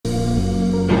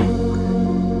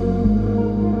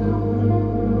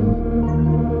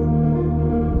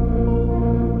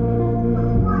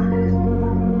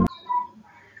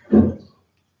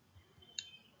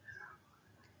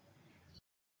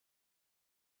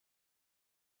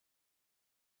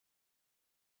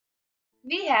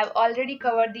We have already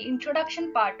covered the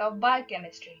introduction part of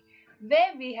biochemistry,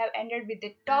 where we have ended with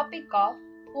the topic of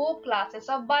 4 classes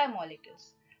of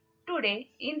biomolecules. Today,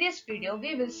 in this video,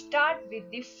 we will start with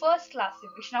the first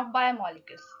classification of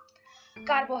biomolecules,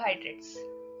 carbohydrates.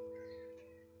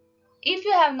 If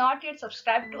you have not yet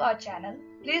subscribed to our channel,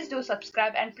 please do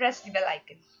subscribe and press the bell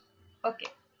icon. Okay.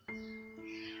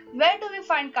 Where do we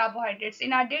find carbohydrates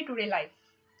in our day-to-day life?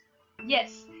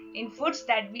 Yes, in foods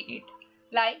that we eat,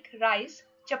 like rice,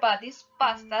 chapatis,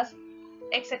 pastas,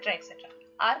 etc.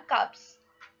 are carbs.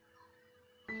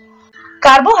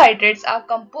 Carbohydrates are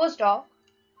composed of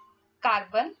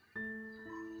carbon,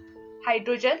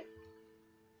 hydrogen,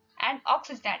 and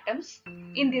oxygen atoms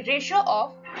in the ratio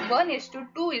of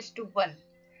 1:2:1.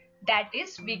 That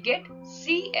is, we get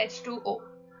CH2O,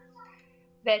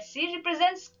 where C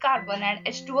represents carbon and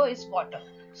H2O is water.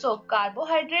 So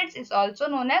carbohydrates is also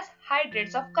known as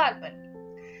hydrates of carbon.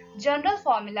 General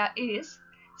formula is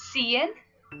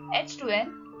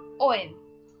CnH2nOn,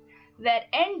 where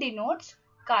N denotes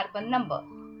carbon number.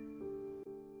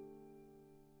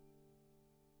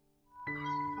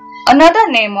 Another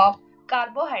name of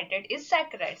carbohydrate is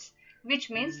saccharides, which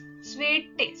means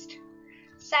sweet taste.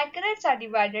 Saccharides are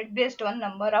divided based on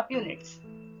number of units.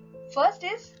 First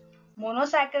is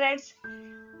monosaccharides,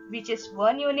 which is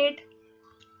 1 unit.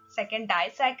 Second,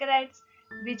 disaccharides,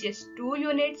 which is 2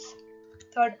 units.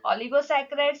 Third,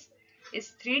 oligosaccharides is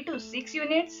 3 to 6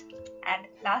 units. And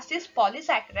last is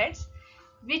polysaccharides,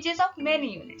 which is of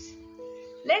many units.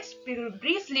 Let's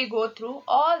briefly go through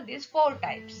all these 4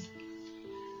 types.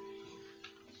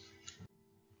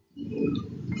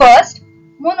 First,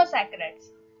 monosaccharides.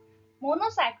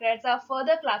 Monosaccharides are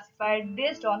further classified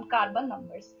based on carbon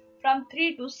numbers from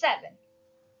 3 to 7.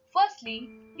 Firstly,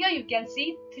 here you can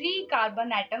see 3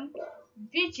 carbon atom,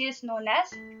 which is known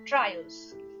as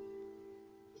triose.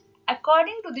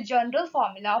 According to the general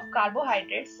formula of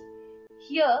carbohydrates,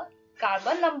 here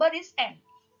carbon number is N,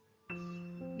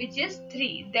 which is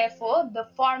 3. Therefore, the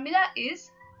formula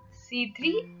is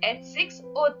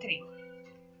C3H6O3.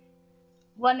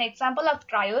 One example of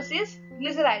triose is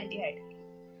glyceraldehyde.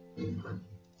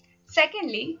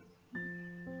 Secondly,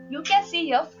 you can see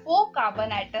here 4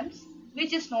 carbon atoms,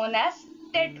 which is known as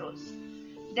tetrose.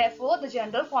 Therefore, the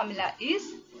general formula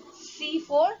is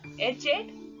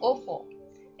C4H8O4.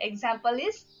 Example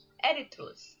is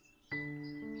erythrose.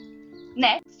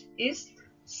 Next is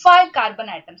 5 carbon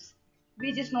atoms,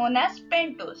 which is known as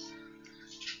pentose.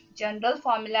 General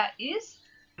formula is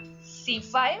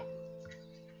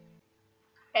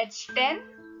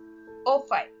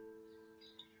C5H10O5.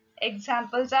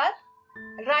 Examples are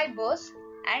ribose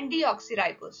and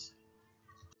deoxyribose.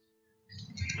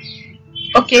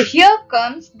 Okay, here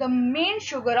comes the main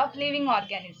sugar of living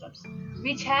organisms,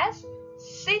 which has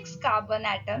 6 carbon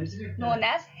atoms known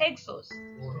as hexose.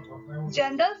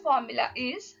 General formula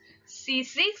is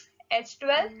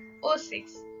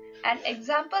C6H12O6 and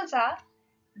examples are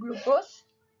glucose,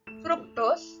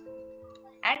 fructose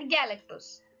and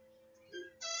galactose.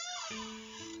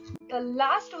 The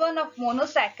last one of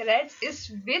monosaccharides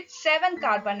is with 7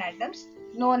 carbon atoms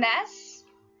known as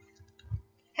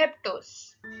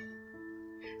heptose.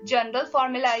 General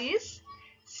formula is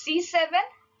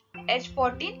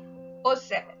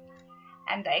C7H14O7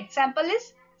 and the example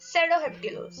is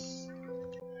pseudoheptulose.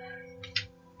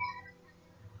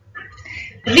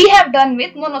 We have done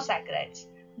with monosaccharides.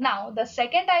 Now the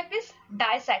second type is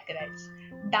disaccharides.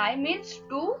 Di means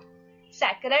 2,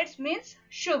 saccharides means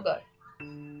sugar,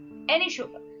 any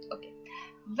sugar. Okay.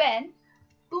 When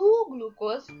 2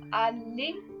 glucose are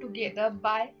linked together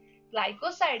by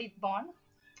glycosidic bond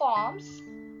forms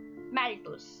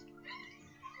maltose.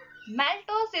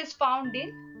 Maltose is found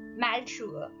in malt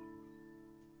sugar.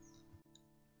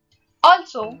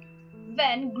 Also,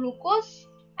 when glucose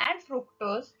and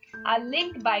fructose are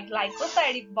linked by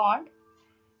glycosidic bond,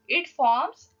 it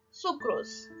forms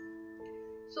sucrose.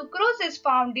 Sucrose is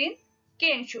found in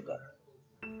cane sugar.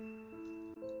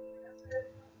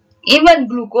 Even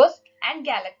glucose and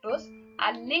galactose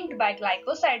are linked by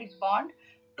glycosidic bond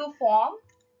to form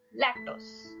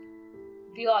lactose.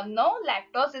 We all know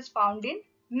lactose is found in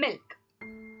milk.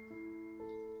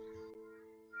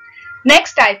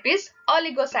 Next type is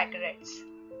oligosaccharides.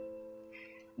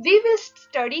 We will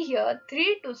study here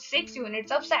 3 to 6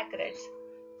 units of saccharides.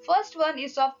 First one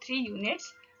is of 3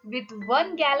 units with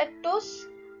 1 galactose,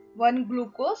 1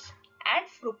 glucose and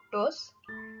fructose,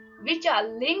 which are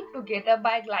linked together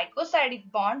by glycosidic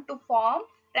bond to form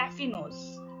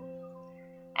raffinose.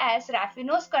 As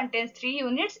raffinose contains 3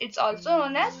 units, it's also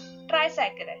known as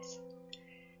trisaccharides.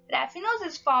 Raffinose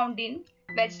is found in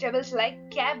vegetables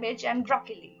like cabbage and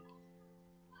broccoli.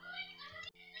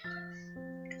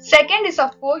 Second is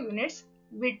of 4 units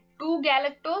with 2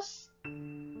 galactose,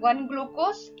 1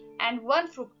 glucose and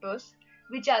 1 fructose,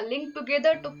 which are linked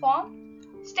together to form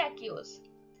stachyose.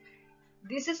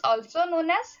 This is also known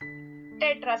as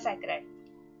tetrasaccharide.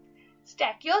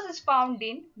 Stachyose is found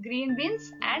in green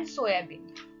beans and soya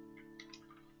bean.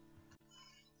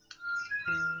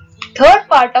 Third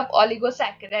part of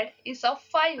oligosaccharide is of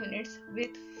 5 units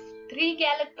with 3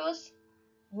 galactose,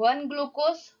 1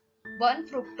 glucose, 1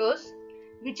 fructose,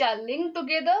 which are linked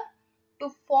together to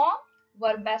form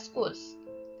verbascose.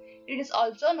 It is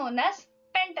also known as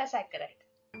pentasaccharide.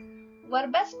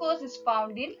 Verbascose is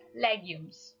found in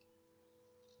legumes.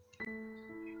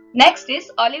 Next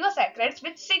is oligosaccharides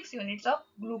with 6 units of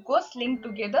glucose linked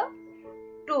together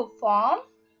to form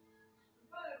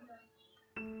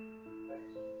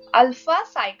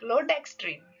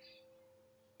alpha-cyclodextrin.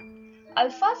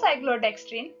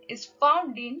 Alpha-cyclodextrin is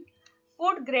found in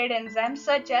food-grade enzymes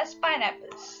such as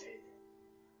pineapples.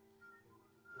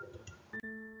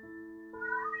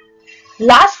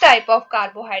 Last type of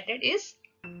carbohydrate is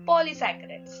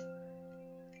polysaccharides.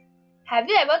 Have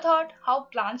you ever thought how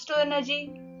plants store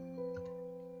energy?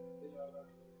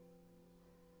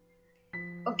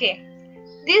 Okay,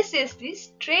 this is the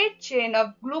straight chain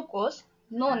of glucose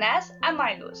known as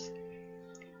amylose.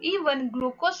 Even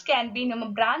glucose can be in a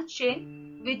branch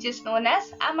chain which is known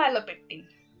as amylopectin.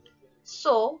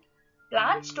 So,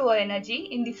 plants store energy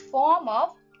in the form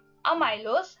of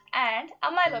amylose and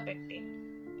amylopectin.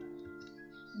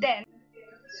 Then,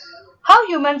 how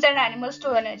humans and animals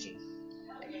store energy?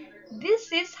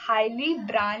 This is highly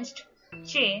branched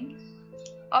chain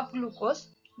of glucose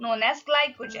known as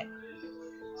glycogen.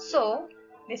 So,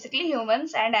 basically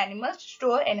humans and animals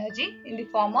store energy in the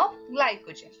form of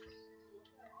glycogen.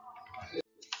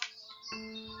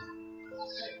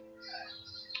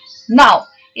 Now,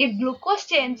 if glucose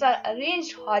chains are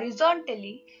arranged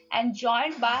horizontally and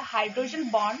joined by a hydrogen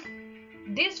bond,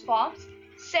 this forms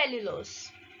cellulose.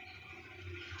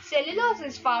 Cellulose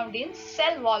is found in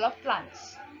cell wall of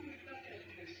plants.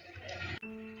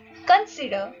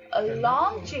 Consider a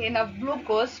long chain of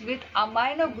glucose with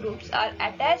amino groups are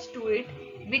attached to it,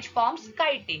 which forms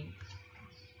chitin.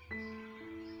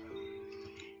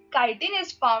 Chitin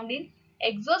is found in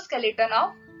exoskeleton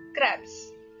of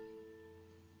crabs.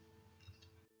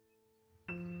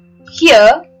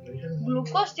 Here,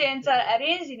 glucose chains are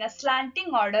arranged in a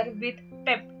slanting order with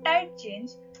peptide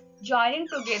chains joining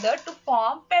together to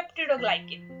form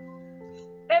peptidoglycan.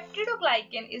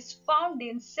 Peptidoglycan is found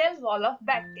in cell wall of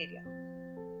bacteria.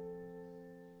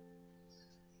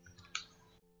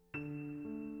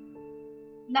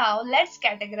 Now let's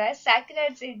categorize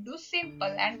saccharides into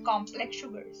simple and complex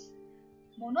sugars.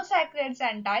 Monosaccharides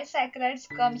and disaccharides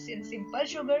comes in simple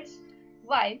sugars,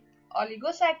 while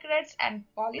oligosaccharides and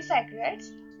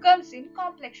polysaccharides comes in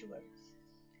complex sugars.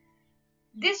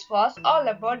 This was all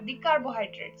about the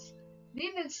carbohydrates.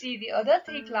 We will see the other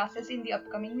 3 classes in the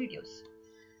upcoming videos.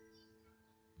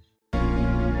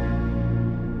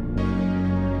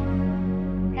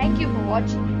 Thank you for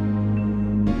watching.